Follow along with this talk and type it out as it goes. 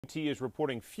T is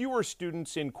reporting fewer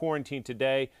students in quarantine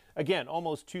today. Again,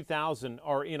 almost 2,000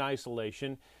 are in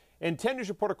isolation. And 10 News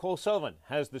reporter Cole Sullivan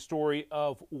has the story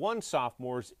of one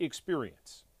sophomore's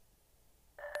experience.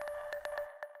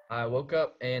 I woke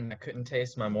up and I couldn't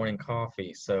taste my morning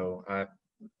coffee,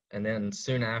 and then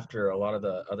soon after, a lot of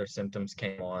the other symptoms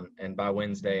came on, and by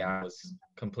Wednesday, I was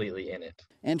completely in it.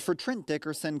 And for Trent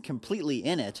Dickerson, completely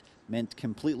in it meant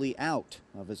completely out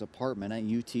of his apartment at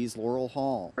UT's Laurel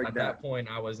Hall. At that point,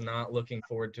 I was not looking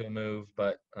forward to a move,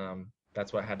 but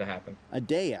that's what had to happen. A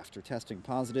day after testing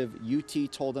positive, UT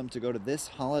told him to go to this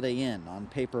Holiday Inn on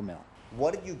Paper Mill.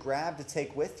 What did you grab to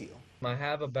take with you? I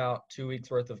have about 2 weeks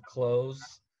worth of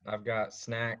clothes. I've got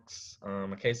snacks,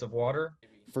 a case of water.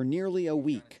 For nearly a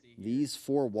week, these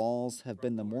four walls have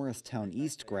been the Morristown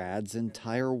East grads'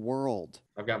 entire world.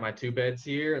 I've got my 2 beds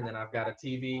here, and then I've got a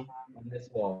TV on this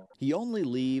wall. He only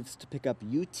leaves to pick up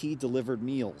UT-delivered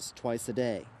meals twice a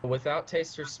day. Without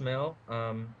taste or smell,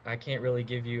 I can't really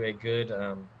give you a good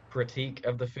critique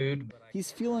of the food.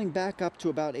 He's feeling back up to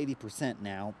about 80%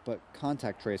 now, but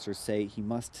contact tracers say he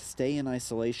must stay in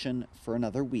isolation for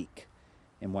another week.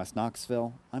 In West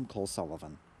Knoxville, I'm Cole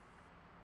Sullivan.